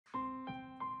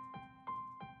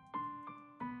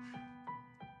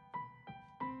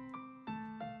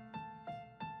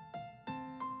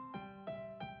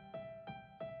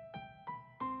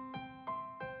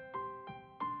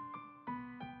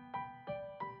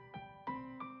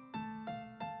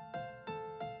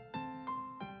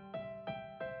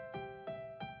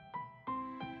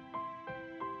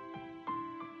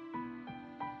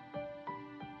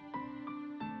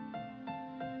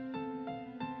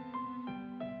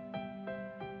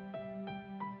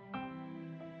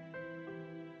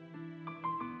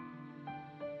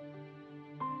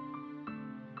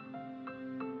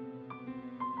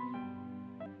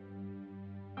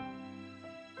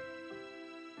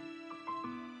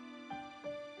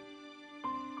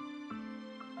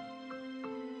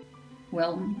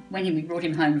Well, when we brought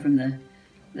him home from the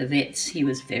vets, he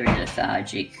was very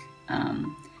lethargic,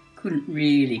 couldn't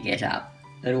really get up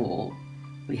at all.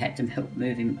 We had to help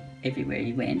move him everywhere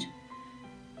he went.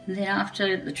 And then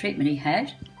after the treatment he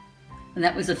had, and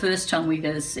that was the first time we've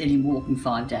ever seen him walk in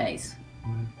 5 days.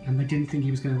 Right. And they didn't think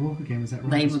he was going to walk again, was that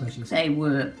right? They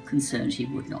were concerned he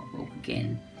would not walk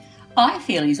again. I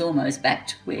feel he's almost back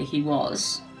to where he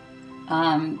was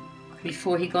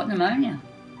before he got pneumonia.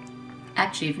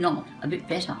 Actually, if not, a bit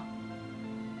better.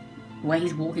 The way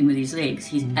he's walking with his legs,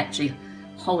 he's actually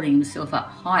holding himself up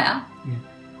higher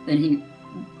than he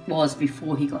was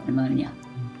before he got pneumonia.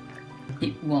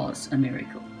 It was a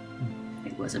miracle.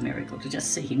 It was a miracle to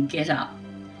just see him get up,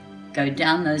 go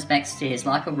down those back stairs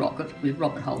like a rocket, with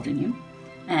Robert holding him,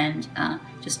 and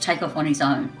just take off on his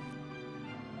own.